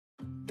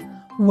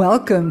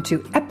Welcome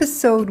to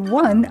episode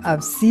 1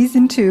 of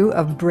season 2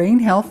 of Brain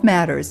Health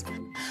Matters,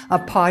 a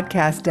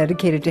podcast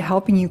dedicated to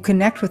helping you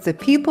connect with the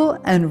people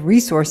and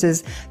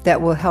resources that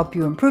will help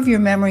you improve your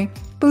memory,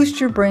 boost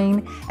your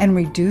brain, and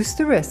reduce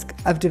the risk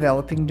of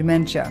developing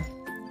dementia.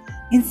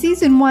 In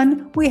season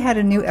 1, we had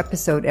a new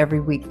episode every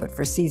week, but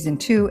for season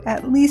 2,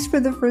 at least for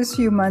the first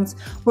few months,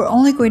 we're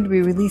only going to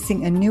be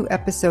releasing a new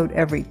episode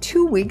every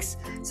 2 weeks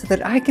so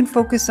that I can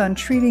focus on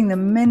treating the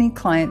many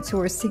clients who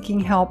are seeking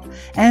help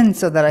and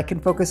so that I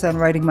can focus on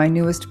writing my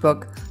newest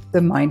book,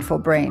 The Mindful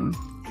Brain.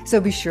 So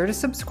be sure to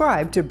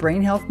subscribe to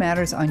Brain Health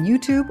Matters on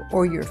YouTube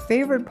or your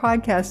favorite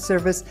podcast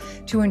service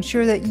to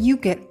ensure that you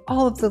get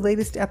all of the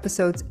latest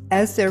episodes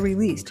as they're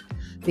released.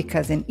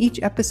 Because in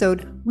each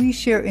episode, we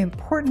share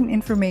important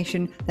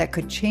information that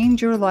could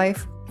change your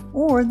life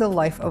or the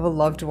life of a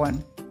loved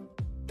one.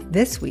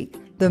 This week,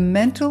 the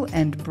mental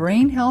and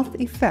brain health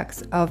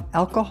effects of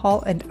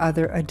alcohol and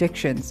other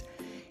addictions.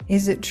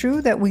 Is it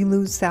true that we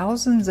lose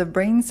thousands of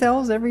brain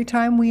cells every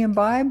time we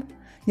imbibe?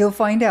 You'll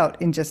find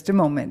out in just a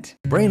moment.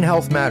 Brain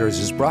Health Matters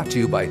is brought to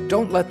you by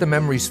Don't Let the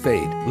Memories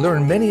Fade.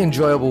 Learn many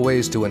enjoyable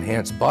ways to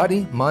enhance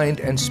body,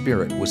 mind, and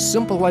spirit with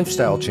simple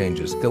lifestyle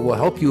changes that will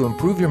help you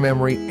improve your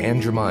memory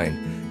and your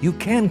mind. You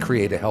can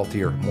create a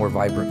healthier, more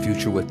vibrant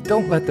future with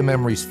Don't Let the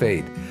Memories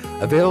Fade.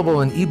 Available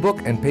in ebook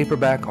and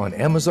paperback on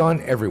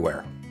Amazon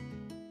everywhere.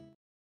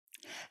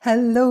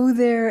 Hello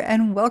there,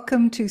 and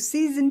welcome to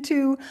Season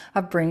 2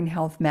 of Brain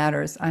Health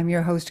Matters. I'm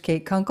your host,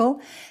 Kate Kunkel,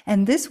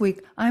 and this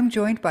week I'm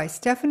joined by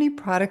Stephanie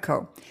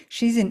Pratico.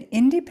 She's an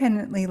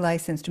independently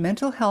licensed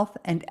mental health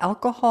and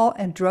alcohol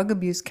and drug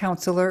abuse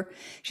counselor.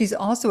 She's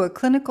also a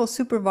clinical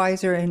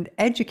supervisor and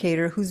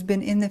educator who's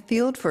been in the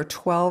field for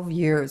 12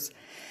 years.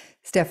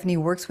 Stephanie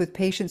works with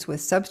patients with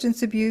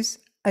substance abuse,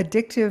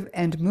 addictive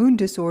and mood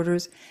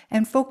disorders,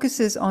 and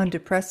focuses on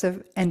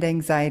depressive and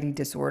anxiety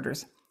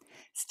disorders.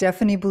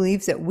 Stephanie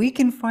believes that we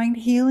can find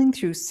healing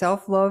through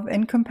self-love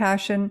and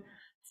compassion,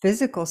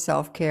 physical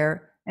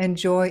self-care, and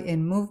joy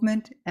in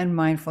movement and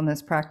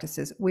mindfulness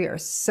practices. We are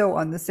so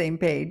on the same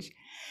page.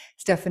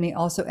 Stephanie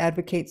also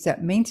advocates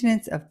that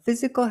maintenance of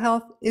physical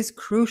health is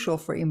crucial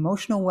for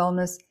emotional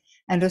wellness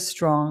and a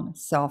strong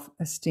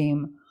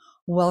self-esteem.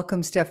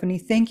 Welcome, Stephanie.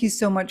 Thank you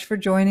so much for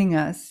joining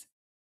us.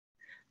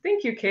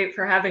 Thank you, Kate,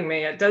 for having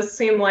me. It does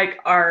seem like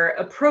our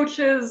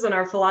approaches and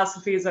our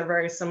philosophies are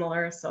very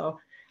similar, so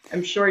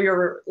I'm sure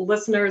your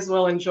listeners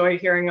will enjoy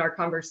hearing our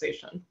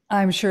conversation.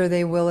 I'm sure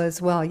they will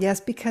as well.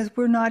 Yes, because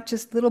we're not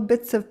just little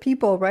bits of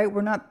people, right?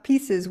 We're not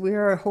pieces. We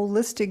are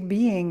holistic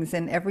beings,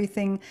 and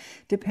everything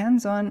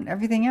depends on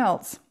everything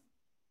else.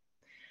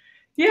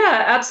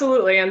 Yeah,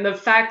 absolutely. And the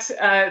fact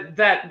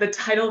that the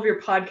title of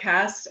your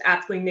podcast,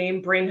 aptly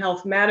named Brain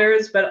Health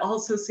Matters, but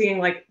also seeing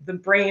like the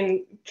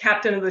brain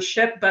captain of the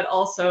ship, but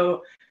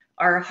also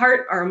our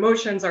heart, our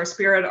emotions, our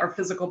spirit, our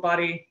physical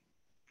body.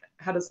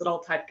 How does it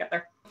all tie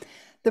together?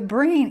 The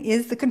brain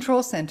is the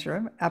control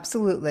center,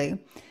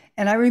 absolutely.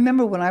 And I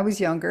remember when I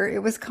was younger,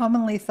 it was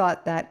commonly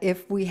thought that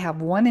if we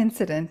have one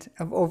incident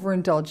of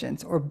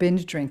overindulgence or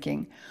binge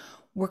drinking,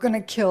 we're going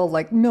to kill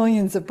like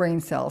millions of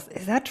brain cells.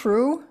 Is that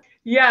true?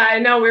 Yeah, I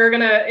know. We were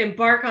going to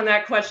embark on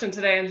that question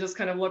today and just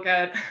kind of look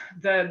at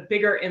the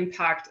bigger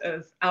impact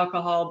of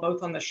alcohol,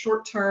 both on the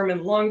short-term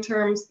and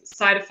long-term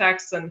side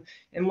effects and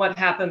what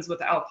happens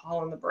with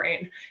alcohol in the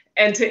brain.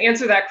 And to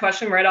answer that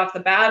question right off the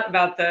bat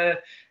about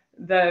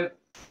the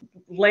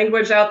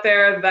language out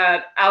there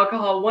that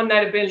alcohol, one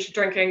night of binge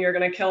drinking, you're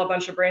going to kill a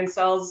bunch of brain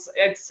cells.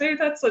 I'd say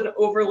that's an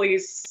overly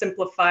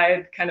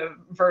simplified kind of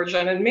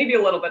version and maybe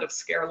a little bit of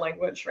scare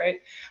language, right?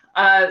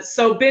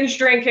 So binge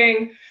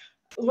drinking,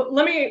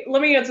 let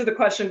me answer the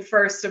question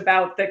first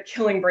about the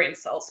killing brain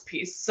cells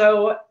piece.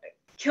 So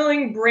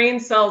killing brain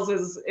cells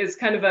is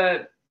kind of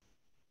a,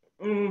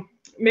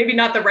 maybe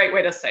not the right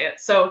way to say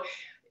it. So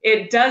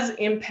it does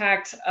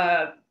impact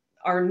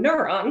our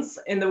neurons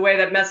in the way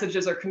that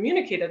messages are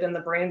communicated in the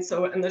brain.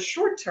 So in the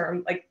short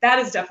term, like that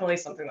is definitely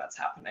something that's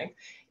happening.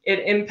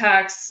 It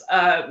impacts,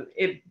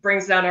 it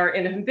brings down our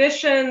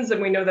inhibitions,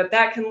 and we know that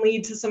that can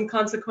lead to some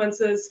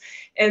consequences.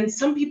 And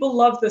some people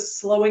love the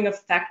slowing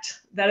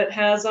effect that it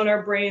has on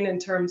our brain in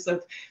terms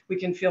of we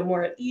can feel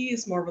more at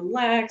ease, more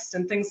relaxed,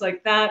 and things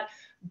like that.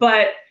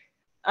 But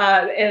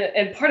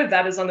and part of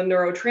that is on the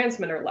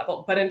neurotransmitter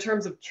level. But in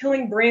terms of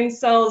killing brain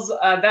cells,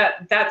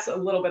 that's a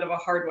little bit of a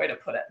hard way to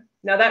put it.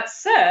 Now, that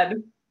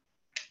said,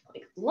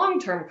 like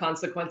long-term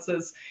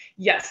consequences,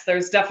 yes,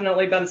 there's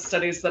definitely been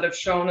studies that have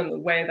shown in the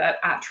way that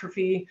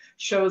atrophy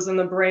shows in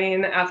the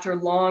brain after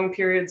long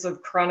periods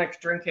of chronic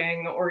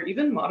drinking or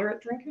even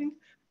moderate drinking.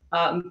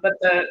 But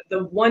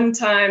the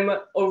one-time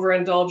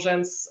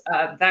overindulgence,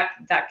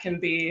 that can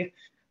be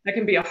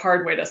a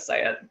hard way to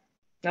say it.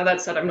 Now,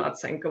 that said, I'm not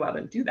saying go out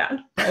and do that.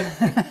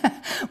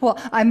 Well,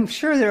 I'm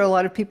sure there are a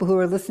lot of people who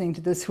are listening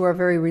to this who are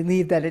very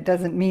relieved that it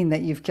doesn't mean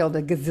that you've killed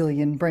a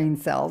gazillion brain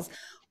cells.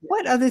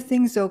 What other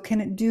things, though,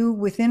 can it do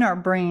within our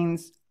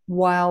brains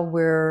while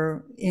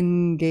we're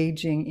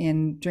engaging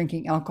in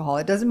drinking alcohol?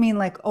 It doesn't mean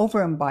like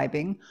over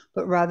imbibing,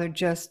 but rather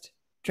just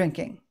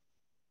drinking.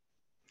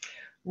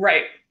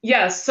 Right.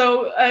 Yeah.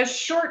 So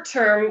short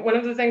term, one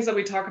of the things that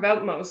we talk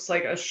about most,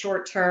 like a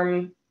short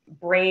term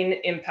brain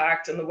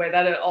impact and the way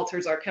that it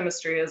alters our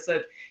chemistry is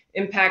that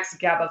impacts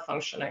GABA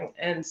functioning.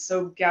 And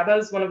so GABA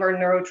is one of our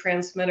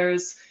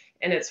neurotransmitters,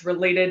 and it's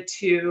related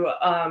to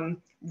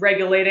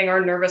regulating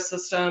our nervous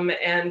system.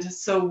 And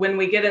so when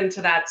we get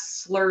into that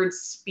slurred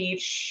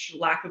speech,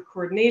 lack of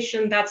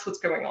coordination, that's what's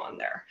going on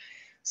there.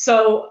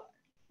 So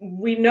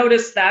we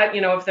notice that,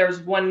 if there's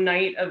one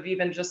night of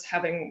even just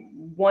having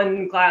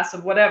one glass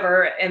of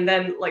whatever, and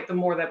then like the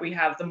more that we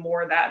have, the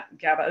more that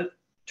GABA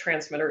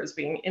transmitter is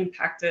being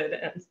impacted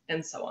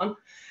and so on.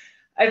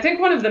 I think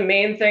one of the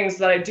main things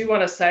that I do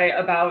want to say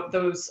about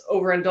those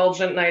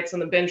overindulgent nights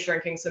and the binge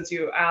drinking, since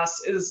you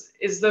asked,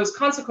 is those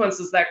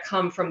consequences that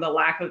come from the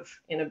lack of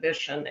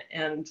inhibition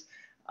and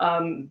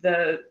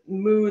the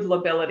mood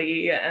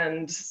lability,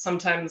 and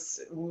sometimes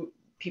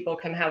people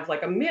can have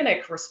like a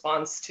manic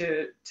response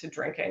to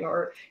drinking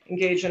or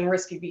engage in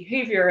risky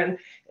behavior.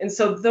 And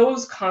so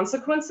those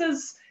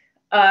consequences,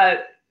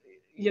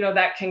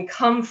 that can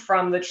come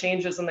from the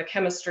changes in the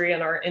chemistry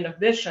and our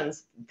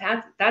inhibitions,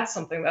 that's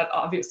something that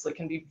obviously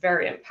can be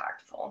very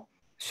impactful.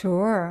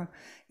 Sure.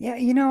 Yeah,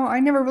 I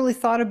never really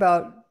thought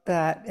about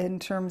that in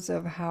terms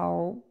of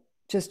how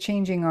just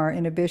changing our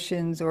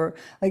inhibitions or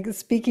like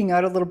speaking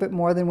out a little bit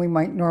more than we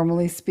might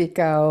normally speak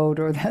out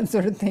or that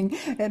sort of thing,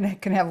 and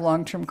it can have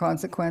long-term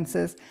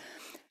consequences.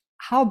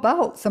 How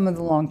about some of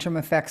the long-term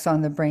effects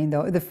on the brain,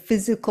 though, the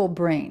physical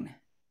brain?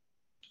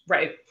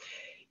 Right.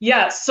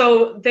 Yeah,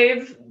 so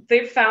they've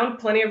found,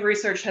 plenty of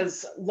research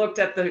has looked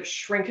at the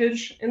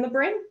shrinkage in the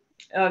brain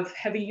of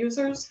heavy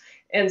users.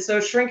 And so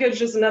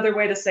shrinkage is another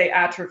way to say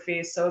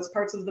atrophy. So it's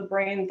parts of the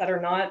brain that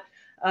are not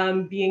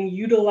being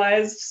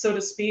utilized, so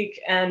to speak.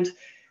 And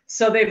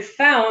so they've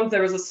found,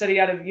 there was a study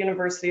out of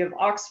University of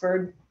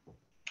Oxford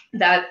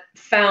that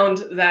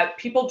found that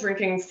people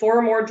drinking 4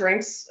 or more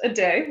drinks a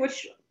day,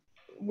 which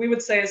we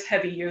would say is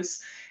heavy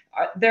use,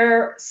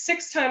 they're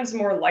 6 times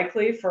more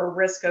likely for a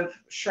risk of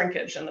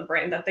shrinkage in the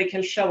brain that they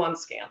can show on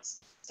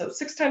scans. So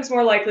 6 times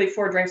more likely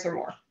 4 drinks or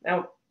more.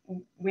 Now,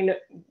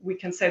 we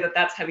can say that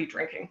that's heavy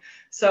drinking.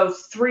 So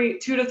 2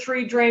 to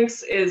 3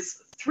 drinks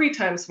is 3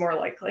 times more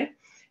likely.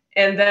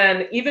 And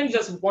then even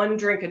just 1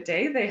 drink a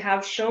day, they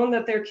have shown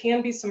that there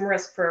can be some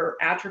risk for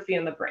atrophy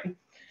in the brain.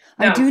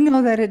 I do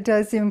know that it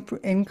does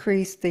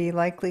increase the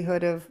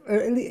likelihood of, or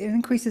it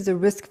increases a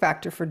risk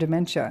factor for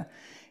dementia.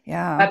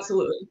 Yeah.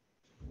 Absolutely.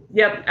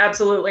 Yep,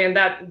 absolutely. And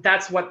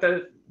that's what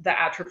the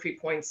atrophy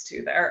points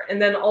to there.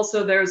 And then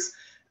also there's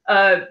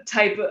a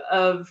type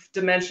of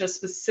dementia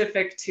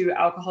specific to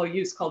alcohol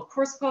use called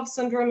Korsakoff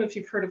syndrome, if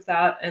you've heard of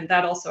that. And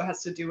that also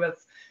has to do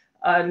with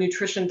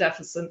nutrition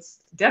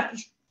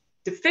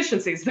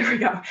deficiencies, there we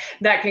go,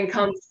 that can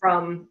come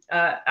from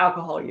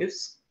alcohol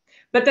use.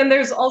 But then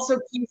there's also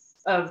piece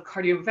of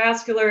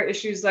cardiovascular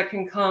issues that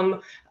can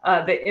come,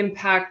 the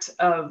impact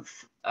of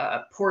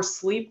poor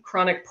sleep,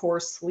 chronic poor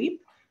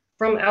sleep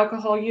from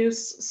alcohol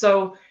use.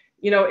 So,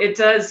 it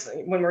does,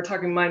 when we're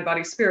talking mind,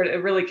 body, spirit,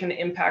 it really can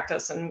impact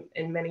us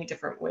in many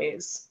different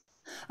ways.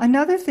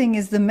 Another thing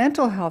is the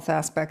mental health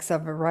aspects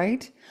of it,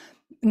 right?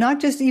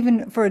 Not just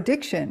even for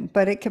addiction,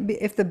 but it can be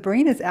if the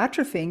brain is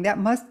atrophying,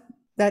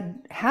 that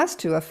has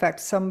to affect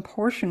some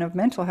portion of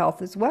mental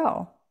health as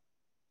well.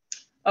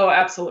 Oh,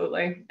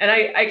 absolutely. And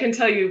I can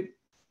tell you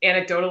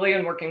anecdotally,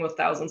 and working with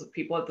thousands of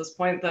people at this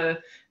point,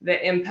 the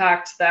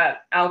impact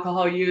that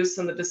alcohol use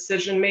and the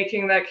decision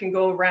making that can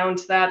go around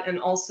that, and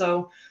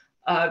also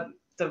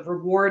the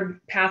reward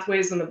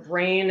pathways in the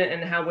brain,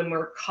 and how when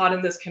we're caught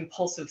in this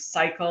compulsive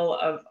cycle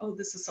of, oh,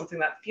 this is something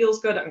that feels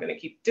good, I'm going to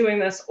keep doing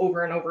this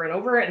over and over and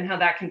over, and how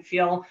that can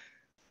feel.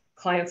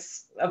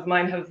 Clients of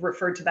mine have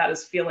referred to that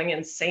as feeling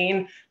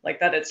insane, like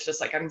that it's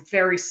just like I'm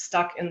very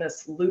stuck in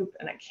this loop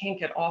and I can't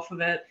get off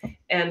of it,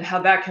 and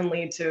how that can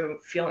lead to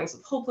feelings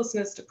of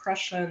hopelessness,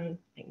 depression,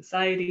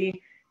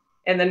 anxiety,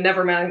 and then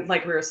never mind,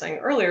 like we were saying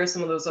earlier,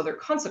 some of those other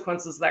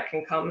consequences that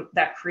can come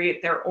that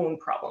create their own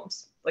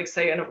problems, like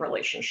say in a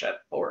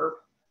relationship or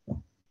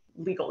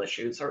legal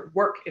issues or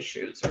work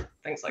issues or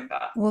things like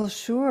that. Well,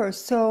 sure.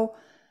 So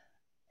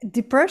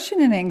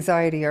depression and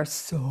anxiety are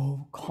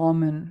so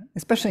common,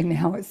 especially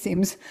now, it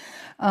seems.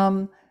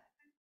 Um,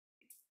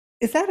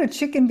 is that a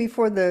chicken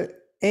before the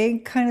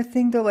egg kind of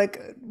thing, though? Like,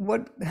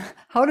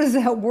 how does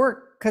that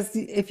work? Because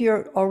if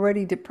you're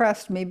already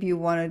depressed, maybe you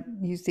want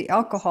to use the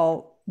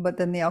alcohol, but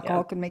then the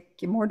alcohol can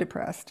make you more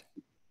depressed.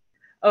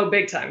 Oh,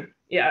 big time.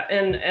 Yeah.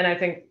 And I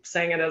think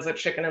saying it as a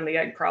chicken and the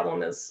egg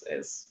problem is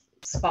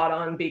spot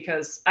on,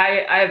 because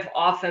I've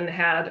often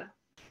had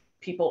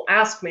people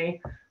ask me,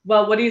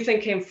 well, what do you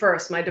think came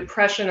first, my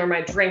depression or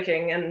my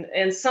drinking?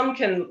 And some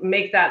can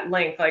make that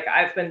link, like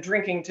I've been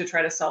drinking to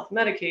try to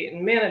self-medicate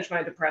and manage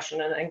my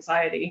depression and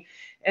anxiety.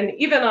 And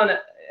even on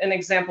an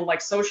example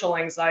like social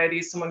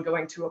anxiety, someone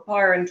going to a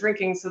bar and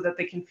drinking so that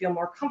they can feel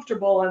more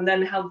comfortable, and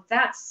then how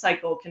that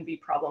cycle can be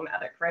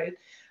problematic, right?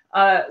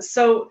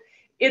 So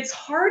it's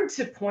hard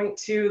to point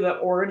to the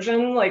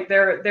origin. Like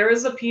there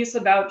is a piece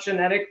about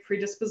genetic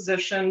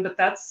predisposition, but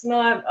that's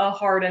not a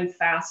hard and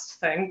fast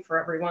thing for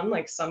everyone.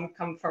 Like some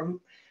come from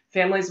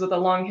families with a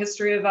long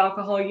history of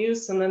alcohol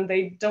use, and then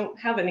they don't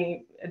have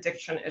any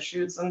addiction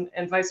issues, and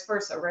vice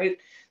versa, right?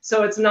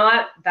 So it's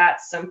not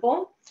that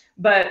simple,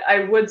 but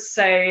I would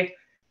say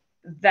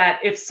that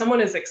if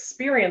someone is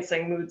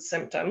experiencing mood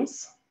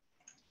symptoms,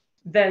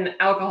 then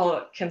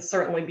alcohol can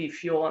certainly be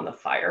fuel on the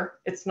fire.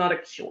 It's not a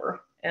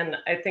cure. And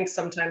I think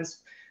sometimes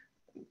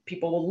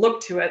people will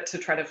look to it to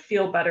try to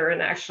feel better,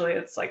 and actually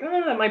it's like,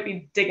 oh, that might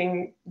be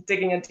digging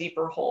a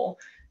deeper hole,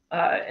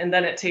 and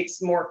then it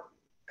takes more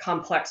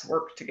complex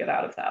work to get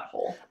out of that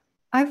hole.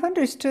 I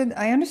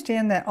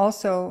understand that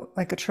also,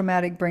 like a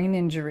traumatic brain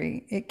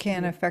injury, it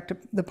can affect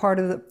the part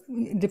of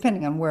the,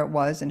 depending on where it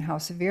was and how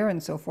severe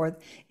and so forth,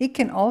 it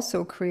can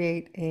also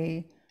create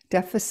a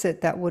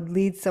deficit that would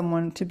lead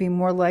someone to be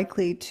more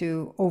likely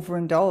to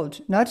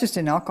overindulge, not just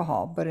in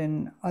alcohol, but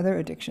in other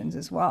addictions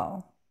as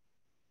well.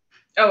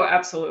 Oh,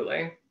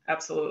 absolutely.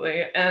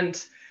 Absolutely.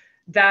 And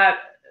that,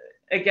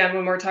 again,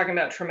 when we're talking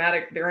about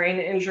traumatic brain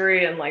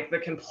injury and like the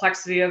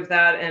complexity of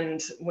that,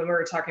 and when we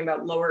were talking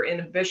about lower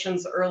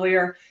inhibitions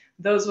earlier,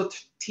 those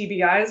with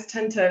TBIs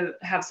tend to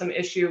have some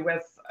issue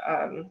with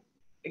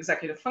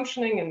executive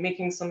functioning and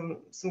making some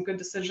good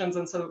decisions,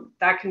 and so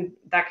that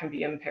can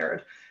be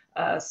impaired,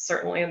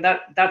 certainly. And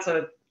that's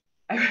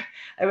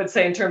I would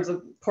say, in terms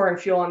of pouring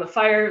fuel on the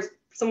fire,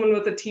 someone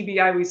with a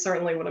TBI, we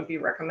certainly wouldn't be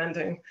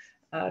recommending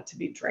to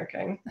be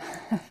drinking.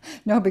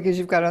 No, because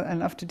you've got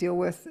enough to deal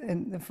with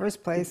in the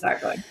first place.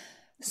 Exactly.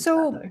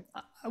 So Exactly.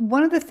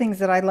 one of the things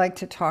that I like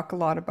to talk a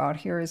lot about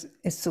here is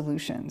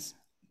solutions,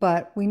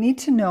 but we need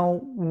to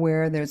know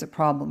where there's a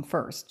problem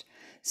first.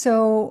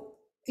 So,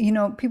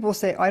 people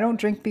say, I don't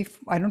drink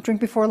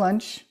before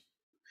lunch.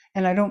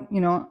 And I don't,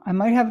 I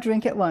might have a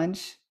drink at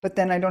lunch, but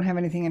then I don't have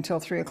anything until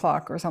 3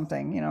 o'clock or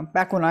something.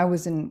 Back when I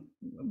was in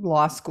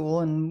law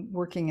school and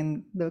working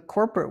in the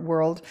corporate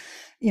world,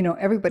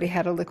 everybody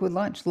had a liquid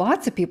lunch.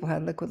 Lots of people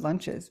had liquid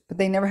lunches, but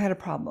they never had a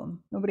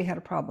problem. Nobody had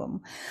a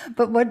problem.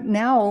 But what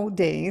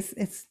nowadays,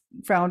 it's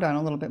frowned on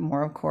a little bit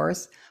more, of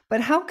course,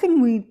 but how can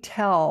we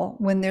tell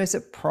when there's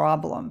a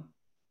problem?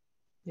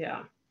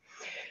 Yeah.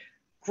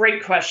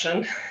 Great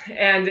question.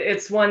 And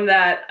it's one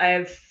that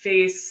I've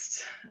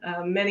faced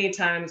many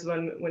times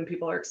when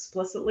people are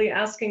explicitly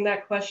asking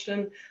that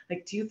question,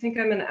 like, do you think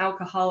I'm an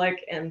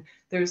alcoholic? And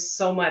there's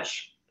so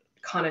much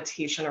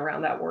connotation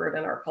around that word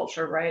in our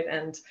culture, right?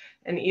 And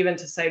even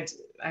to say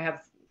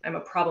I'm a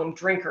problem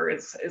drinker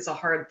is a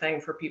hard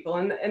thing for people.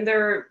 And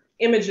there are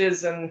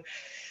images and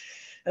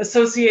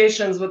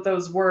associations with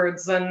those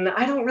words, and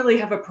I don't really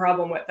have a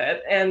problem with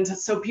it. And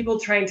so people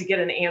trying to get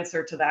an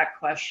answer to that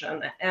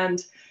question.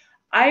 And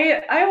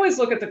I always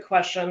look at the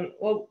question,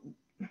 well,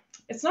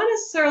 it's not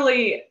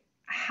necessarily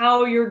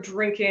how you're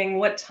drinking,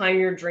 what time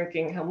you're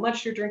drinking, how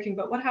much you're drinking,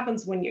 but what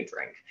happens when you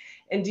drink?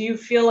 And do you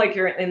feel like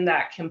you're in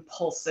that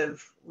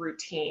compulsive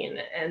routine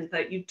and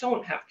that you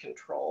don't have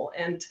control?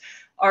 And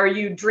are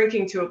you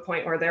drinking to a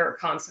point where there are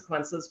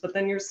consequences, but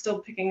then you're still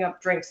picking up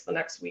drinks the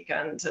next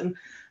weekend?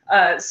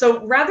 And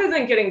so rather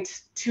than getting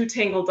too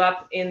tangled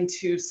up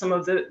into some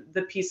of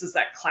the pieces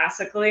that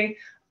classically,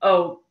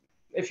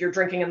 if you're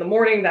drinking in the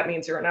morning, that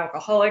means you're an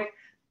alcoholic.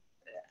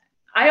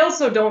 I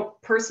also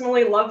don't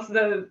personally love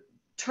the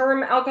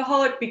term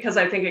alcoholic because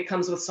I think it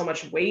comes with so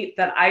much weight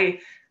that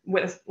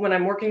when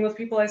I'm working with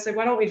people, I say,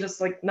 why don't we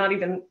just not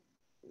even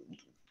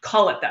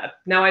call it that?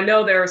 Now, I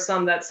know there are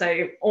some that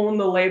say, own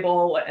the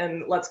label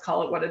and let's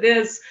call it what it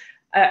is.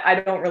 I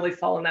don't really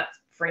fall in that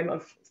frame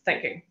of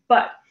thinking.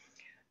 But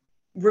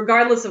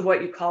regardless of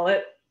what you call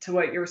it, to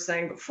what you were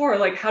saying before,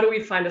 how do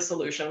we find a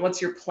solution? What's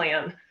your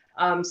plan?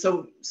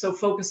 So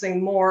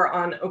focusing more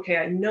on, okay,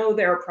 I know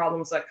there are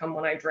problems that come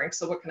when I drink,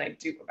 so what can I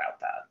do about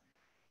that?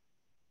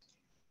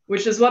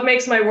 Which is what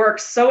makes my work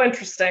so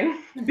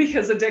interesting,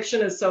 because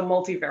addiction is so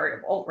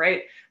multivariable,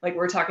 right?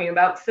 We're talking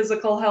about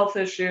physical health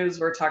issues,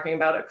 we're talking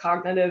about a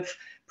cognitive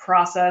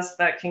process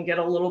that can get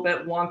a little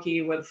bit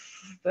wonky with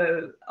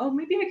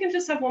maybe I can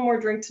just have one more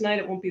drink tonight,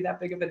 it won't be that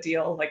big of a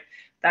deal,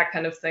 that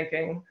kind of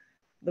thinking.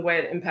 The way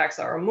it impacts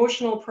our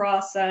emotional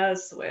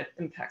process, the way it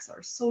impacts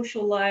our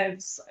social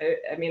lives.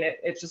 I mean,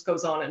 it just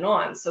goes on and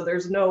on. So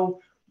there's no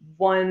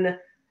one,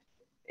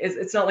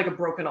 it's not like a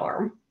broken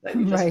arm that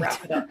you just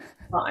wrap it up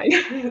fine.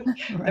 Right.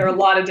 There are a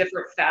lot of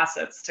different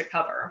facets to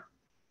cover.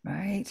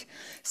 Right.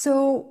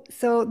 So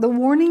the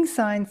warning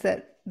signs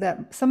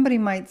that somebody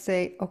might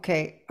say,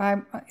 okay,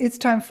 it's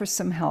time for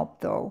some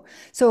help though.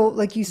 So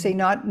like you say,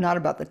 not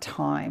about the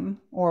time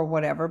or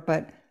whatever,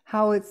 but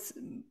how it's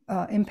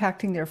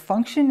impacting their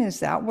function. Is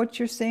that what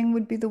you're saying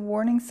would be the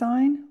warning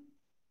sign?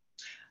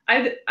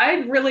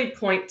 I'd really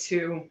point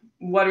to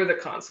what are the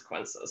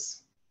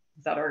consequences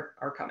that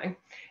are coming.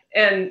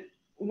 And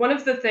one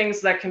of the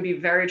things that can be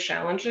very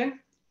challenging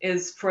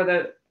is for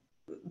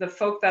the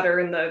folk that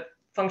are in the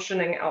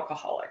functioning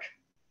alcoholic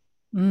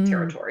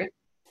territory.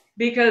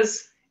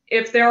 Because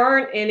if there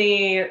aren't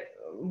any,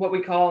 what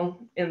we call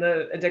in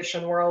the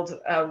addiction world,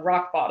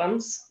 rock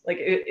bottoms,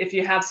 if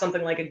you have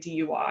something like a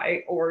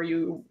DUI or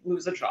you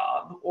lose a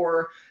job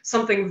or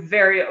something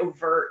very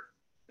overt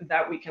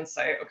that we can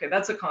say, okay,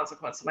 that's a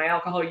consequence of my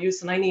alcohol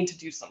use and I need to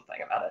do something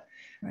about it.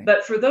 Right.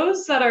 But for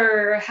those that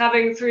are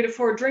having 3 to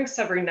 4 drinks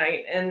every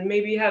night and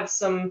maybe have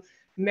some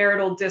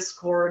marital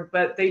discord,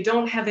 but they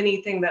don't have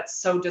anything that's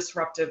so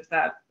disruptive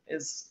that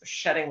is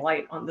shedding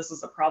light on this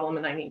is a problem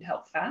and I need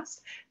help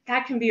fast,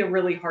 that can be a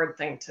really hard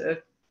thing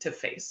to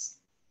face.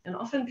 And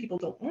often people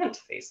don't want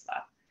to face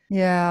that.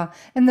 Yeah.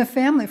 And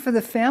for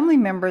the family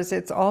members,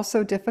 it's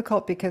also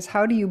difficult because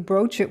how do you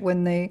broach it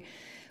when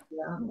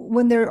Yeah.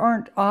 when there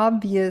aren't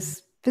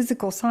obvious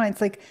physical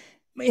signs? Like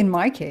in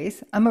my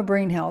case, I'm a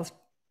brain health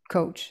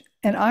coach,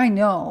 and I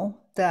know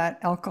that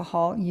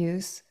alcohol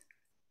use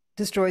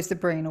destroys the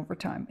brain over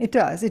time. It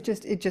does.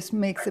 It just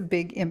makes a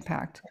big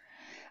impact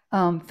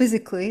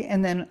physically,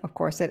 and then of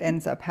course it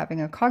ends up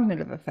having a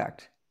cognitive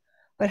effect.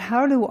 But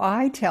how do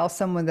I tell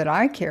someone that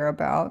I care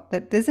about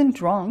that isn't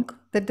drunk,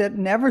 that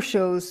never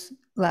shows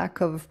lack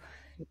of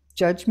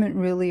judgment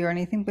really or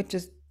anything, but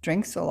just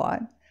drinks a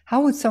lot?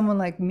 How would someone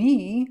like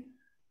me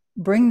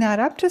bring that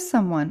up to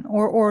someone,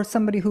 or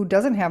somebody who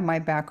doesn't have my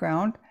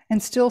background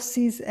and still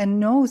sees and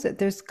knows that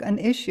there's an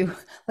issue?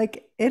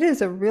 Like, it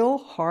is a real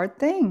hard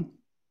thing.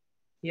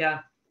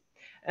 Yeah.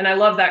 And I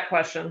love that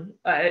question.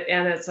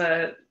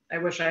 And I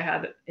wish I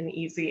had an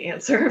easy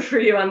answer for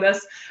you on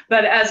this,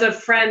 but as a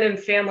friend and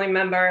family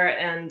member,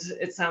 and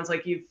it sounds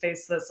like you've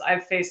faced this,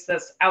 I've faced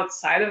this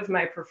outside of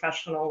my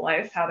professional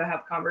life, how to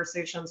have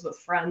conversations with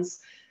friends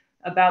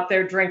about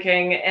their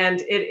drinking.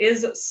 And it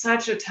is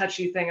such a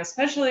touchy thing,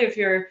 especially if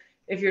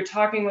you're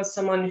talking with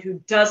someone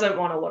who doesn't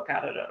want to look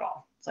at it at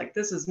all. It's like,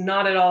 this is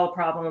not at all a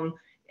problem.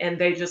 And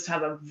they just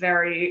have a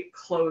very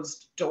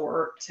closed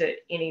door to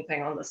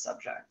anything on the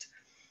subject.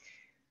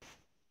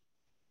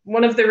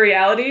 One of the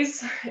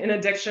realities in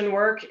addiction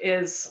work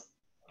is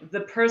the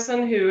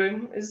person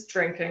who is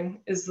drinking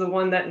is the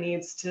one that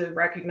needs to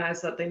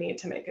recognize that they need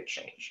to make a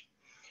change.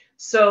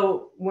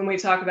 So when we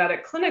talk about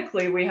it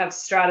clinically, we have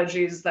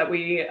strategies that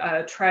we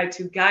try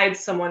to guide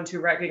someone to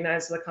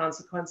recognize the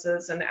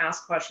consequences and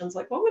ask questions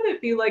like, what would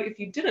it be like if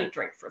you didn't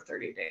drink for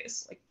 30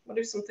 days? Like, what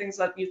are some things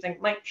that you think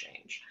might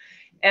change?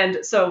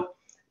 And so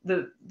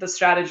the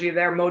strategy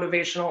there,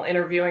 motivational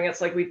interviewing,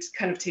 it's like we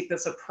kind of take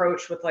this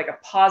approach with like a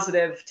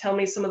positive, tell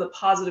me some of the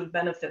positive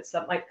benefits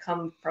that might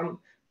come from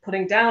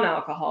putting down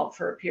alcohol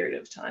for a period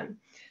of time.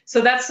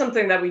 So that's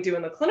something that we do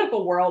in the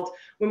clinical world.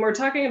 When we're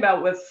talking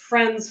about with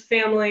friends,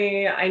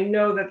 family, I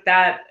know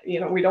that,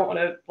 we don't want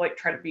to like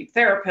try to be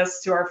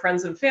therapists to our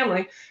friends and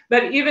family,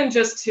 but even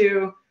just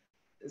to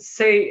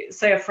say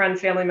a friend,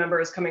 family member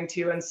is coming to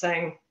you and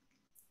saying,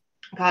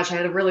 gosh, I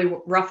had a really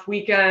rough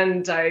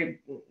weekend. I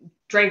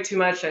drank too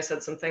much. I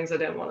said some things I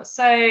didn't want to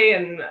say.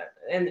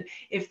 And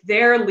if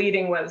they're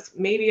leading with,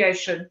 maybe I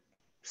should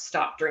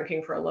stop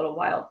drinking for a little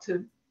while,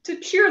 to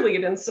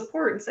cheerlead and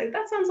support and say,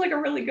 that sounds like a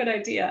really good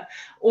idea,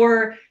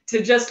 or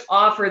to just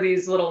offer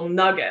these little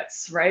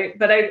nuggets, right?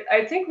 But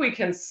I think we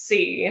can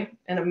see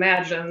and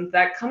imagine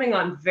that coming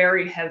on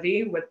very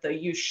heavy with the,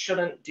 you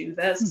shouldn't do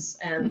this,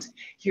 and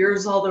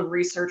here's all the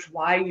research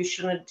why you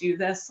shouldn't do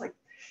this, like,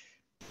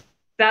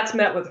 that's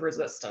met with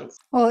resistance.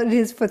 Well, it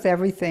is with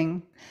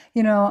everything.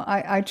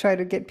 I try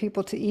to get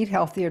people to eat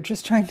healthier,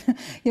 just trying to,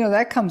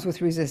 that comes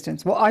with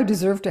resistance. Well, I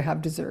deserve to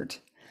have dessert.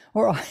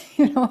 Or,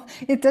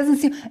 it doesn't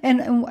seem,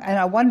 and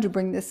I wanted to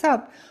bring this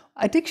up.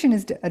 Addiction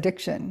is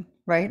addiction,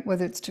 right?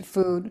 Whether it's to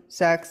food,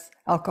 sex,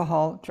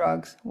 alcohol,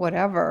 drugs,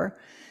 whatever.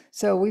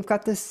 So we've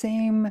got the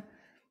same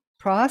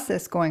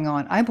process going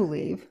on, I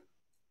believe.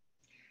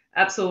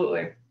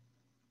 Absolutely.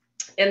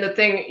 And the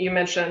thing you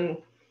mentioned,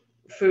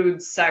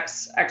 food,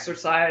 sex,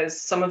 exercise,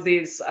 some of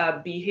these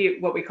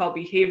what we call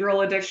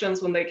behavioral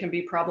addictions, when they can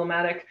be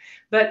problematic,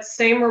 but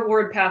same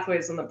reward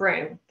pathways in the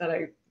brain that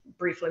I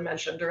briefly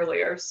mentioned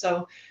earlier.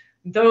 So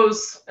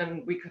those,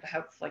 and we could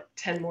have like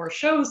 10 more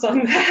shows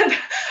on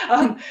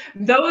that,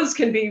 those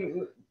can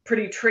be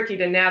pretty tricky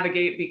to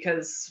navigate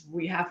because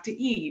we have to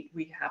eat,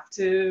 we have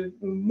to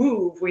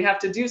move, we have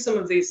to do some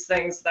of these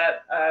things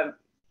that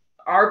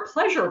are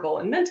pleasurable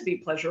and meant to be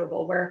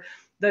pleasurable, where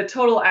the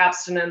total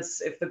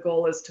abstinence, if the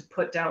goal is to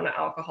put down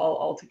alcohol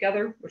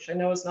altogether, which I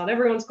know is not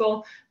everyone's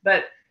goal,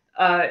 but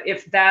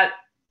if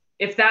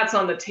that's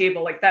on the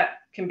table, like, that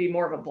can be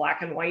more of a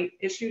black and white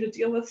issue to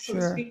deal with, so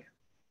to speak.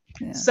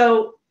 Yeah.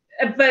 So,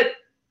 but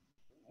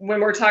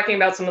when we're talking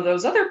about some of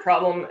those other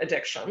problem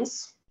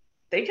addictions,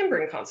 they can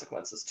bring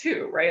consequences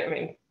too, right? I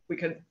mean, we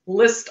could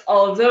list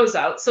all of those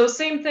out. So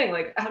same thing,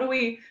 like, how do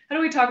we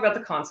talk about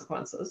the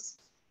consequences,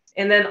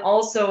 and then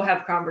also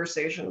have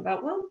conversation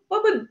about, well,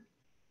 what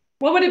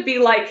would it be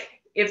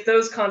like if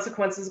those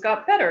consequences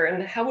got better,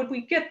 and how would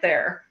we get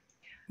there?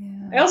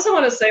 Yeah. I also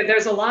want to say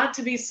there's a lot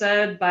to be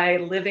said by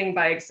living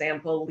by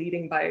example,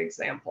 leading by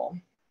example.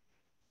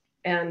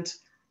 And,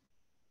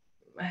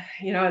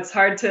 it's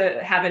hard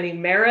to have any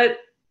merit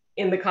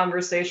in the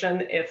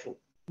conversation if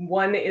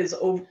one is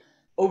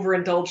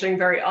overindulging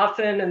very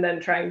often and then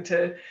trying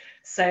to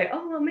say,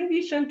 oh, well, maybe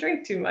you shouldn't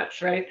drink too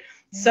much, right?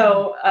 Yeah.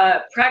 So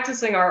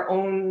practicing our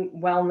own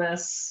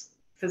wellness,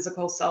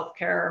 physical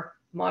self-care,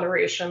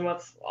 moderation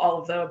with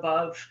all of the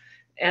above,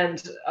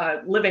 and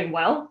living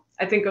well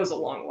I think goes a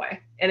long way.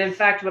 And in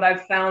fact, what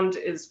I've found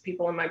is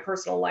people in my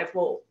personal life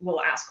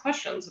will ask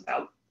questions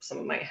about some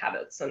of my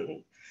habits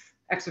and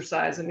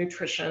exercise and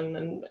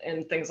nutrition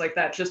and things like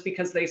that, just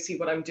because they see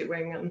what I'm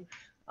doing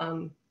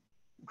and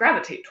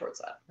gravitate towards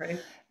that, right?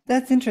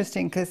 That's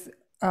interesting because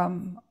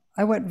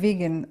I went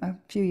vegan a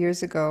few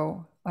years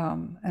ago,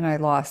 and I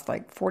lost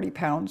like 40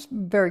 pounds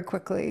very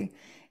quickly.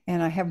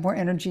 And I have more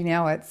energy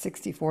now at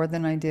 64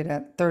 than I did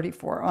at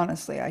 34.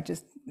 Honestly,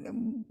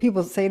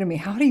 people say to me,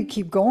 "How do you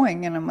keep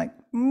going?" And I'm like,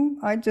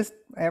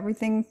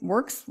 everything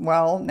works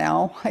well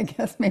now. I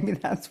guess maybe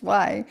that's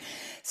why.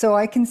 So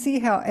I can see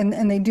how,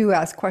 and they do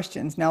ask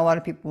questions. Now, a lot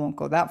of people won't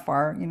go that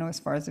far, as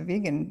far as the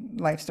vegan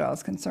lifestyle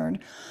is concerned,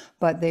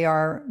 but they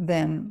are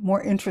then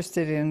more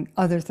interested in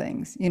other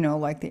things,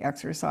 like the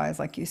exercise,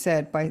 like you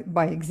said,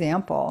 by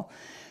example.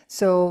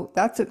 So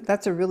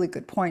that's a really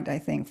good point, I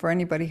think, for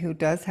anybody who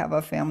does have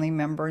a family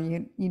member.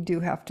 You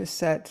do have to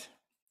set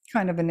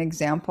kind of an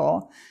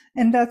example,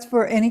 and that's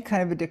for any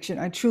kind of addiction.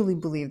 I truly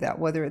believe that,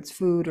 whether it's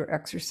food or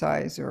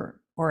exercise or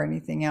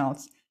anything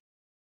else.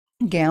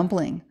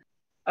 Gambling.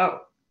 Oh,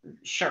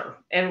 sure.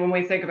 And when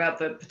we think about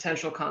the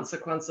potential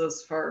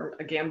consequences for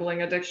a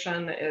gambling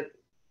addiction,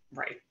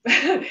 right.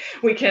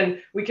 we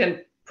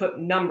can put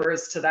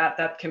numbers to that.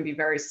 That can be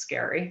very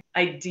scary.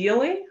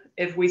 Ideally,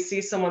 if we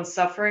see someone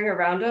suffering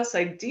around us,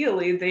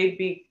 ideally they'd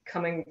be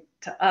coming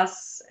to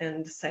us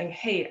and saying,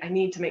 "Hey, I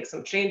need to make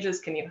some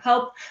changes. Can you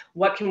help?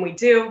 What can we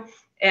do?"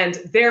 And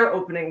they're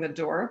opening the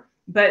door.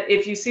 But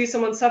if you see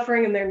someone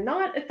suffering and they're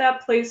not at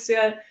that place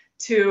yet,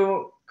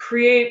 to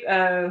create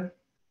a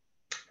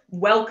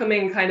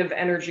welcoming kind of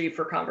energy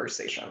for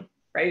conversation,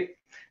 right?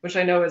 Which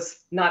I know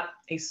is not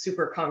a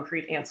super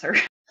concrete answer.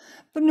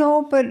 But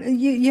no, but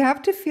you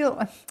have to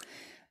feel,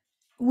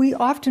 we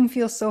often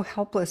feel so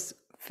helpless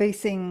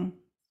facing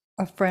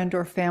a friend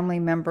or family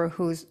member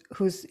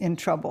who's in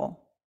trouble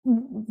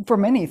for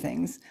many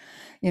things,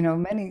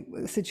 many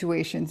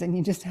situations, and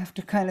you just have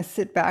to kind of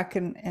sit back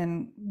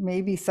and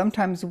maybe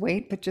sometimes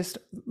wait, but just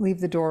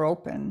leave the door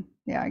open.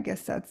 Yeah, I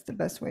guess that's the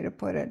best way to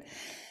put it.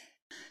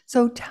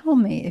 So tell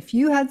me, if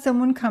you had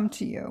someone come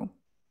to you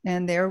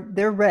and they're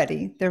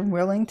ready, they're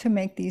willing to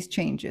make these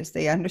changes,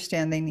 they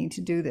understand they need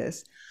to do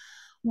this,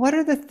 what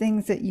are the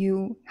things that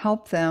you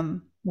help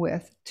them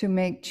with to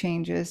make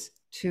changes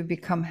to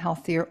become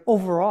healthier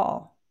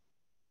overall?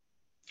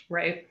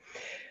 Right.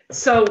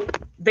 So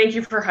thank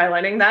you for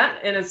highlighting that.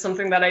 And it's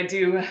something that I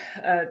do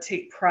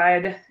take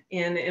pride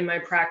in my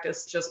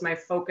practice, just my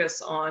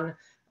focus on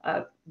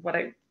what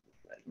I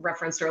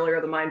referenced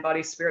earlier, the mind,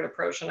 body, spirit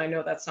approach. And I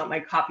know that's not my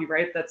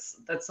copyright. That's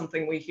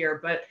something we hear,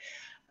 but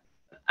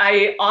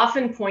I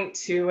often point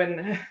to,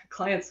 and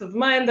clients of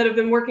mine that have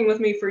been working with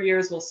me for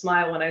years will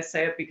smile when I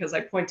say it because I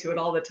point to it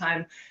all the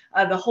time,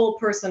 the whole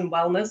person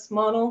wellness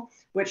model,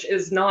 which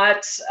is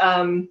not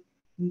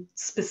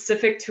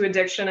specific to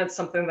addiction. It's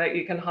something that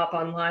you can hop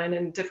online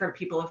and different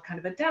people have kind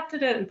of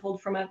adapted it and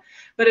pulled from it,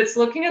 but it's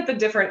looking at the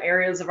different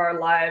areas of our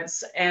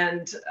lives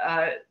and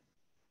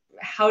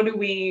how do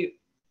we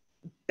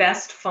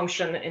best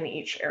function in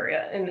each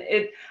area. And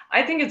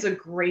I think it's a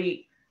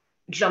great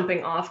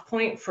jumping off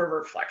point for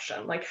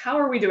reflection. Like, how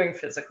are we doing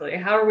physically?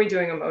 How are we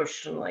doing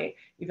emotionally,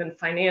 even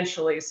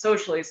financially,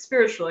 socially,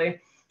 spiritually,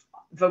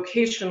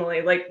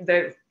 vocationally? Like,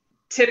 the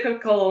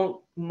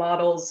typical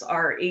models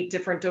are 8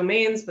 different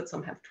domains, but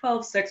some have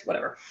 12, 6,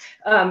 whatever.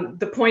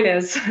 The point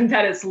is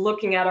that it's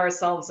looking at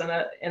ourselves in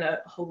a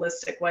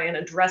holistic way and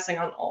addressing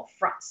on all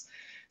fronts.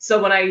 So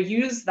when I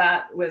use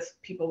that with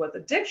people with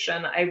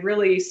addiction, I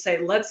really say,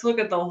 let's look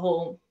at the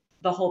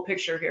whole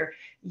picture here.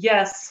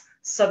 Yes,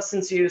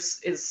 substance use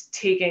is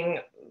taking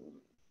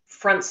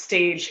front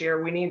stage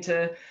here. We need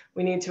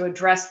to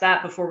address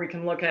that before we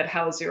can look at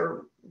how's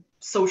your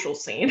social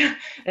scene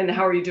and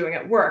how are you doing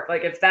at work.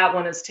 Like, if that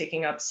one is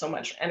taking up so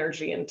much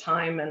energy and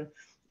time and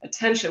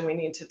attention, we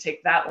need to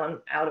take that one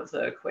out of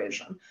the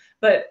equation.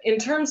 But in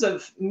terms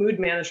of mood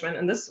management,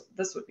 and this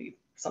would be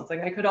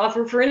something I could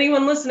offer for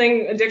anyone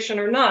listening, addiction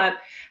or not,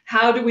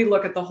 how do we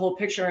look at the whole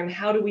picture and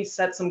how do we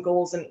set some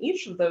goals in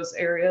each of those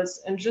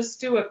areas and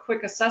just do a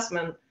quick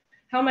assessment?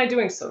 How am I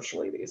doing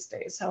socially these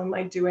days? How am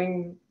I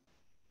doing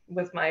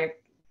with my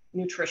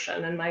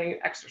nutrition and my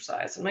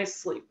exercise and my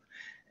sleep?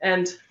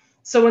 And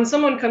so when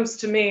someone comes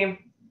to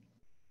me,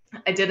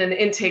 I did an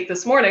intake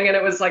this morning and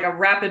it was like a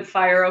rapid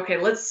fire. Okay,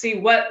 let's see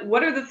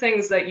what are the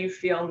things that you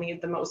feel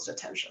need the most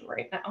attention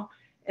right now?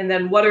 And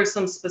then what are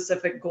some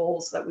specific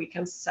goals that we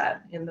can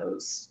set in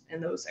those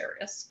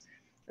areas?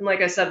 And like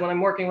I said, when I'm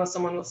working with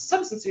someone with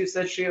substance use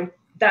issue,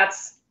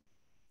 that's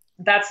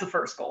the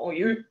first goal,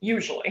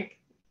 usually.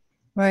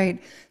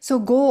 Right. So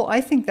goal,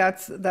 I think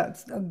that's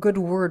a good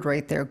word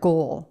right there,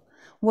 goal.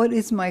 What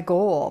is my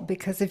goal?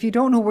 Because if you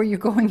don't know where you're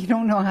going, you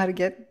don't know how to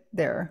get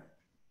there.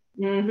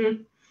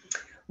 Mm-hmm.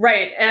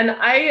 Right. And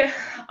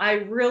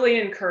I really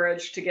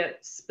encourage to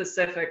get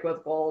specific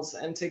with goals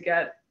and to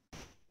get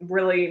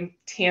really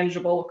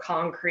tangible,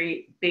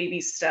 concrete,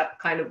 baby step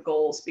kind of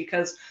goals,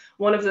 because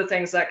one of the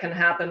things that can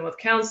happen with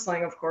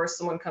counseling, of course,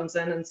 someone comes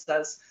in and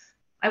says,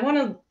 I want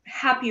a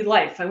happy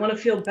life. I want to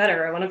feel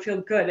better. I want to feel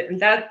good. And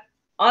that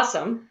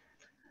awesome.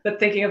 But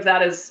thinking of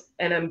that as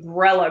an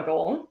umbrella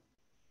goal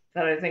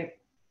that I think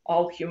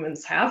all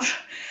humans have.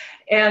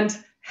 And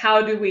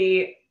how do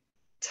we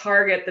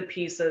target the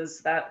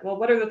pieces that, well,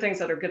 what are the things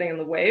that are getting in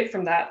the way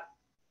from that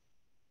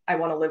I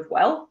want to live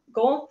well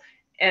goal?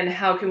 And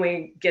how can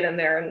we get in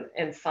there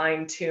and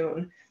fine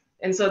tune?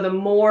 And so the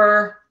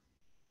more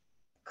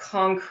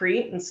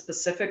concrete and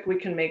specific we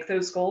can make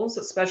those goals,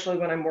 especially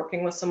when I'm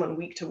working with someone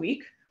week to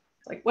week,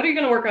 like, what are you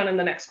going to work on in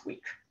the next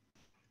week?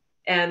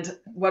 And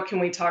what can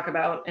we talk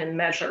about and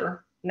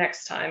measure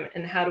next time?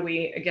 And how do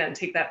we, again,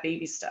 take that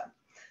baby step?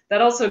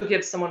 That also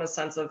gives someone a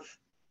sense of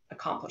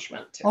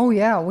accomplishment too. Oh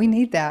yeah, we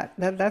need that.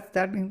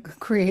 That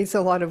creates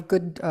a lot of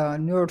good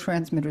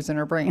neurotransmitters in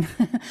our brain,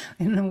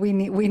 and we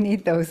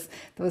need those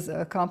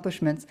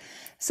accomplishments.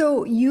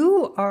 So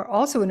you are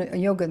also a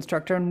yoga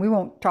instructor, and we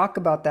won't talk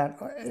about that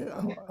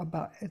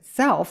about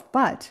itself,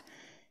 but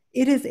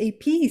it is a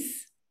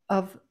piece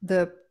of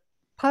the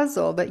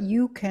puzzle that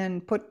you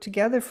can put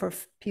together for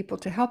people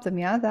to help them.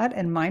 Yeah, that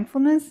and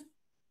mindfulness.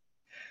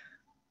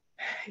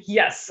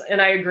 Yes, and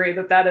I agree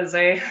that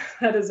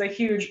is a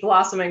huge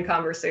blossoming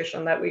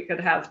conversation that we could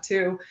have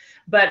too.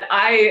 But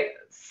I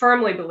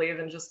firmly believe,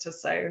 and just to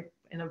say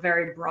in a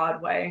very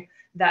broad way,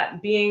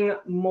 that being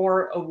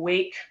more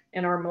awake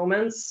in our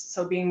moments,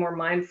 so being more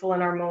mindful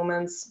in our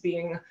moments,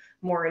 being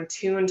more in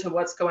tune to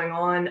what's going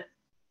on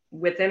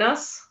within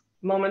us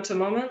moment to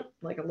moment,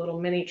 like a little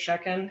mini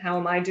check-in. How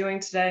am I doing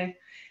today?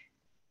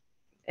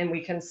 And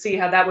we can see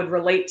how that would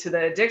relate to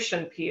the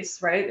addiction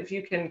piece, right? If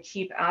you can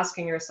keep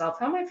asking yourself,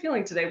 how am I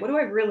feeling today? What do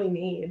I really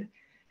need?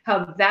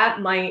 How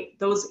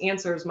those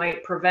answers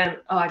might prevent,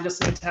 oh, I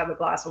just need to have a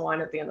glass of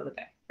wine at the end of the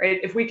day, right?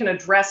 If we can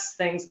address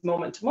things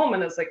moment to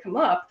moment as they come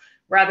up,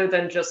 rather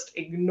than just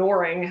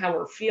ignoring how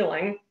we're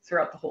feeling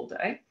throughout the whole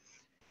day,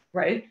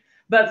 right?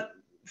 But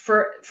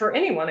for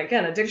anyone,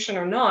 again, addiction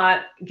or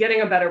not,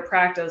 getting a better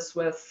practice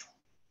with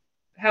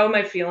how am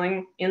I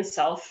feeling in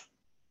self,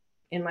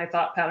 in my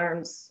thought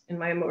patterns, in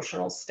my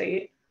emotional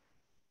state,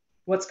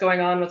 what's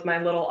going on with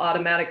my little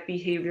automatic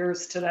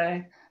behaviors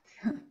today.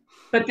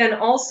 But then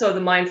also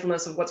the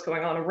mindfulness of what's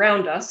going on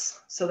around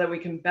us so that we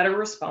can better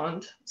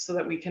respond, so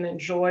that we can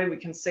enjoy, we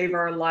can save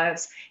our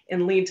lives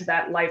and lead to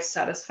that life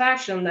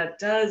satisfaction that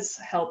does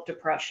help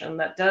depression,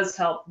 that does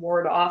help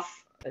ward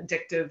off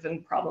addictive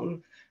and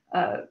problem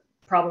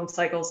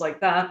cycles like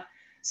that.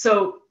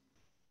 So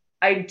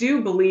I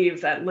do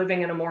believe that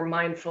living in a more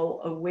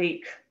mindful,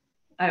 awake,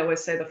 I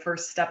always say the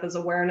first step is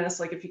awareness.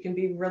 Like if you can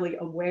be really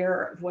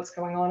aware of what's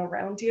going on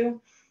around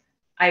you,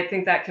 I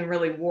think that can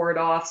really ward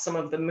off some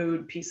of the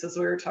mood pieces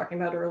we were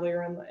talking about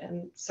earlier,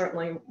 and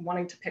certainly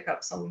wanting to pick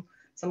up some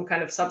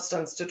kind of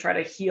substance to try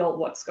to heal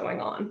what's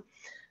going on.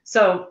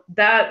 So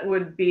that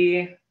would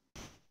be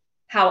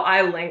how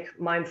I link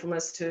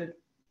mindfulness to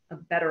a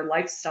better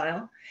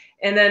lifestyle.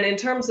 And then in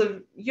terms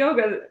of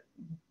yoga,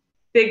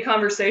 big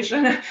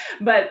conversation,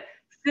 but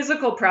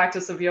physical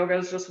practice of yoga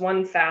is just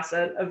one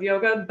facet of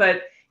yoga,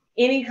 but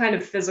any kind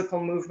of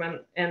physical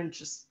movement and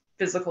just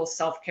physical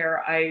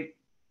self-care, I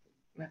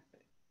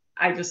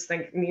just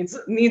think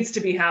needs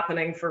to be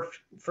happening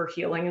for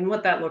healing. And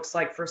what that looks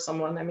like for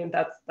someone, I mean,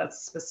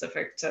 that's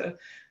specific to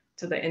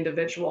the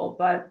individual,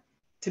 but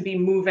to be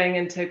moving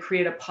and to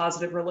create a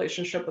positive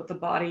relationship with the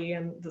body,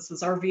 and this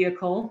is our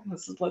vehicle,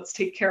 let's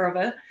take care of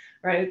it,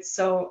 right?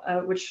 So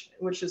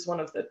which is one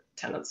of the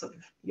tenets of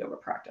yoga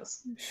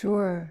practice.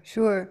 Sure,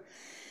 sure.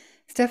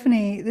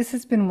 Stephanie, this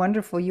has been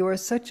wonderful. You are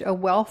such a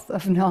wealth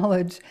of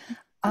knowledge.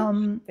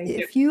 Thank you.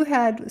 If you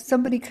had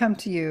somebody come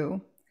to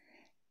you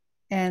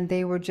and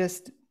they were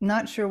just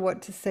not sure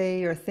what to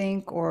say or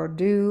think or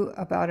do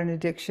about an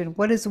addiction,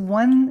 what is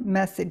one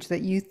message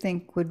that you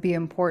think would be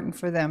important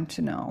for them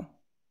to know?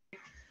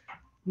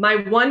 My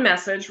one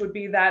message would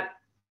be that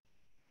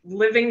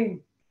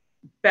living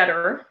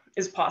better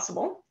is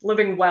possible.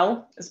 Living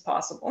well is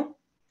possible.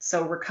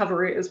 So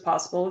recovery is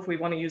possible if we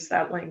want to use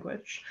that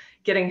language.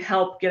 Getting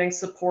help, getting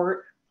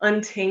support,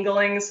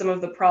 untangling some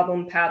of the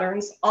problem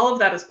patterns, all of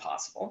that is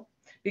possible.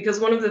 Because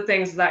one of the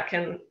things that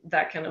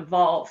can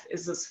evolve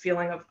is this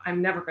feeling of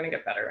I'm never going to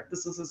get better.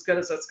 This is as good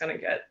as it's going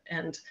to get,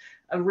 and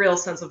a real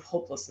sense of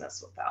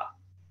hopelessness with that.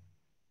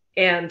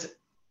 And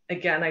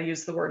again, I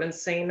used the word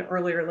insane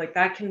earlier, like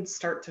that can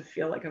start to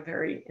feel like a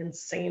very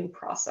insane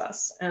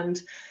process.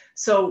 And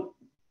so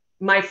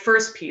my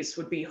first piece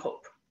would be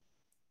hope.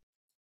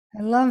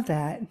 I love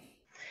that.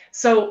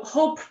 So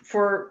hope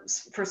for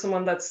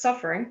someone that's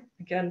suffering,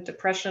 again,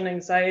 depression,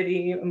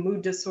 anxiety, a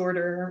mood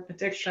disorder,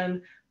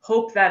 addiction,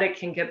 hope that it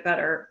can get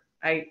better,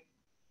 I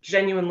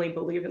genuinely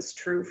believe is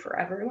true for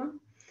everyone.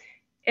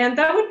 And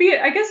that would be,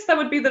 I guess that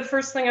would be the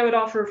first thing I would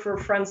offer for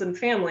friends and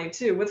family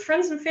too. With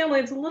friends and family,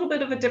 it's a little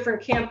bit of a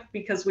different camp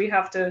because we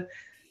have to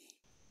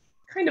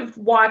kind of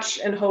watch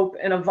and hope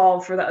and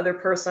evolve for the other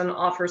person,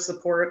 offer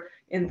support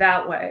in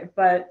that way.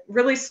 But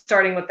really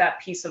starting with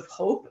that piece of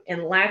hope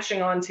and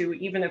latching onto,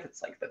 even if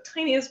it's like the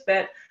tiniest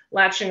bit,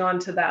 latching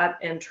onto that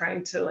and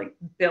trying to like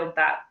build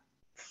that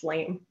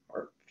flame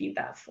or feed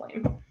that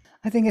flame.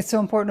 I think it's so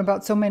important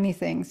about so many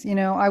things. You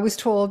know, I was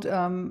told,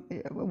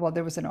 well,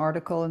 there was an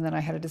article, and then I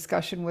had a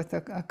discussion with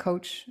a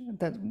coach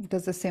that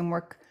does the same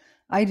work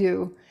I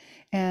do.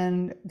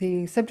 And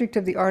the subject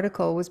of the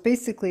article was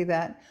basically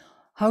that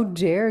how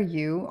dare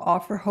you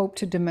offer hope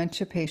to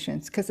dementia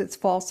patients, because it's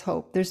false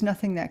hope. There's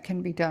nothing that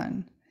can be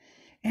done.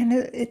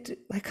 And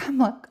like, I'm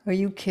like, are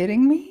you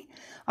kidding me?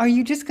 Are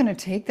you just going to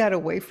take that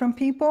away from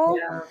people?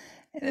 Yeah.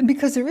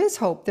 Because there is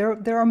hope.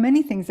 There are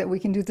many things that we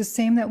can do. The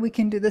same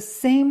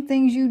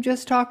things you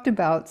just talked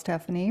about,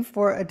 Stephanie,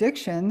 for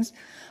addictions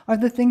are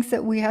the things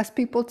that we ask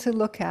people to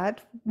look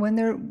at when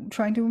they're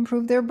trying to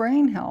improve their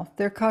brain health,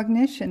 their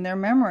cognition, their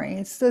memory.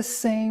 It's the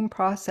same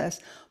process.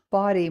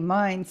 Body,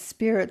 mind,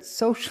 spirit,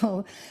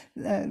 social,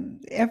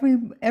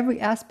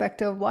 every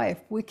aspect of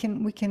life. We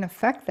can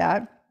affect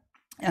that,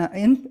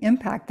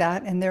 impact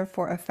that, and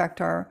therefore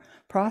affect our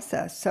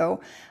process.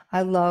 So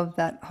I love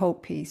that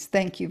hope piece.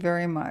 Thank you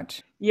very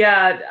much.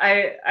 Yeah,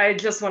 I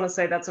just want to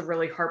say that's a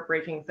really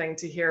heartbreaking thing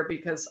to hear,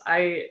 because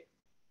I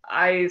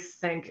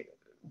think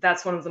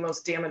that's one of the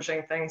most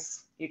damaging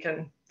things you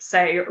can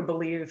say or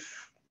believe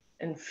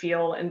and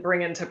feel and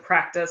bring into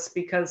practice,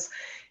 because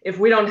if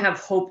we don't have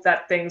hope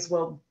that things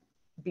will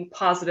be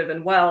positive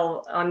and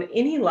well on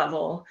any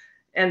level,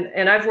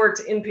 and I've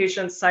worked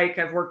inpatient psych,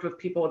 I've worked with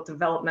people with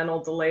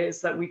developmental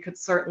delays, that we could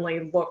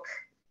certainly look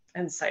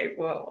and say,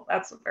 well,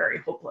 that's a very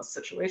hopeless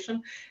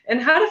situation,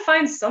 and how to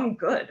find some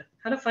good,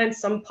 how to find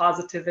some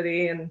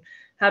positivity, and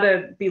how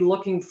to be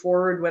looking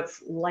forward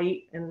with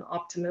light and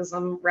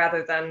optimism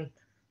rather than,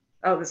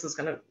 oh, this is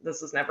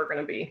never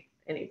gonna be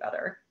any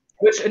better.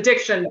 Which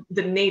addiction,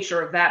 the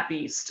nature of that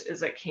beast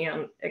is it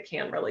can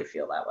really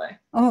feel that way.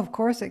 Oh, of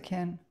course it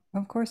can.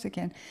 Of course it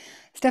can.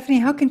 Stephanie,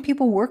 how can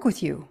people work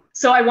with you?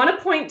 So I want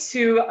to point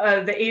to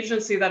the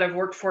agency that I've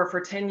worked for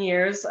 10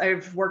 years.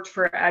 I've worked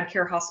for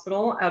AdCare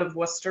Hospital out of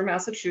Worcester,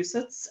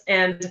 Massachusetts.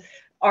 And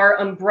our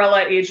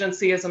umbrella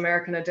agency is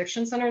American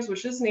Addiction Centers,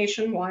 which is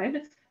nationwide.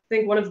 I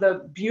think one of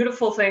the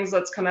beautiful things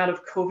that's come out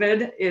of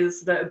COVID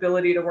is the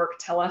ability to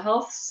work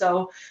telehealth.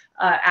 So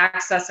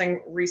accessing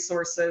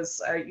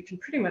resources, you can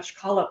pretty much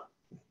call up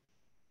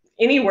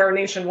anywhere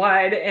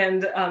nationwide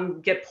and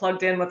get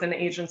plugged in with an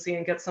agency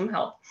and get some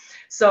help.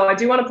 So I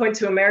do want to point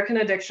to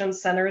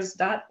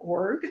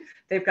AmericanAddictionCenters.org.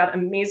 They've got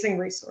amazing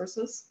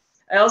resources.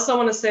 I also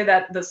want to say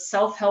that the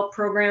self-help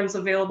programs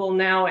available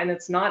now, and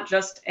it's not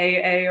just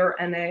AA or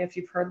NA, if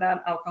you've heard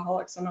that,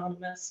 Alcoholics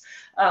Anonymous.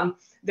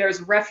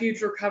 There's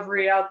refuge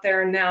recovery out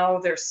there now.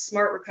 There's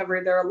smart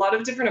recovery. There are a lot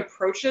of different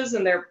approaches,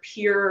 and they're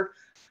peer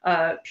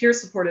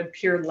supported,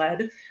 peer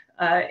led.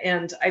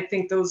 And I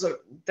think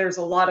there's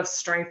a lot of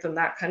strength in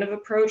that kind of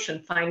approach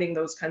and finding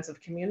those kinds of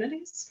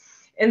communities.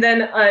 And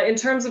then in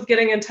terms of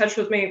getting in touch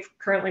with me,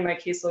 currently my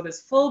caseload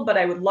is full, but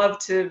I would love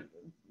to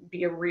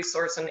be a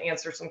resource and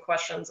answer some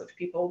questions if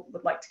people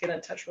would like to get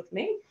in touch with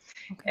me.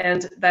 Okay.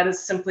 And that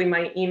is simply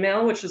my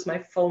email, which is my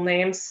full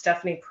name,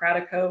 Stephanie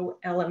Pratico,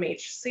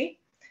 LMHC,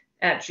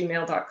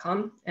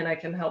 @gmail.com, and I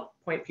can help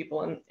point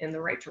people in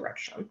the right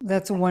direction.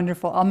 That's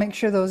wonderful. I'll make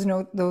sure those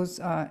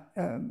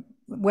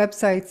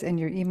websites and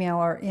your email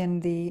are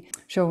in the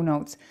show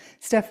notes.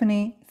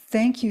 Stephanie,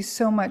 thank you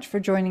so much for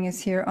joining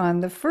us here on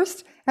the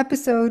first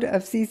episode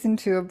of Season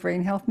 2 of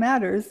Brain Health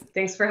Matters.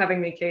 Thanks for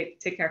having me, Kate.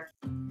 Take care.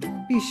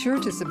 Be sure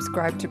to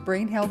subscribe to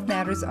Brain Health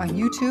Matters on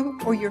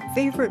YouTube or your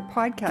favorite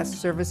podcast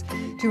service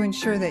to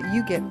ensure that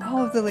you get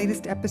all of the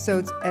latest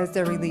episodes as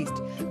they're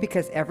released,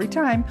 because every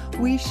time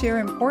we share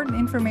important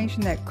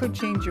information that could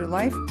change your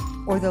life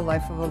or the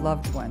life of a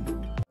loved one.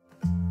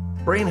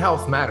 Brain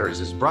Health Matters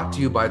is brought to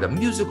you by The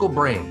Musical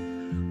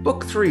Brain,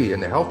 Book 3 in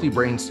the Healthy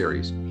Brain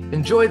series.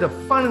 Enjoy the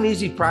fun and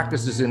easy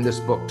practices in this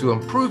book to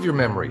improve your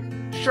memory,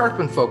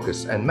 sharpen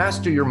focus, and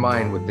master your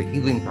mind with the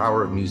healing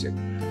power of music.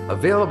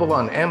 Available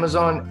on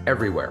Amazon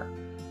everywhere.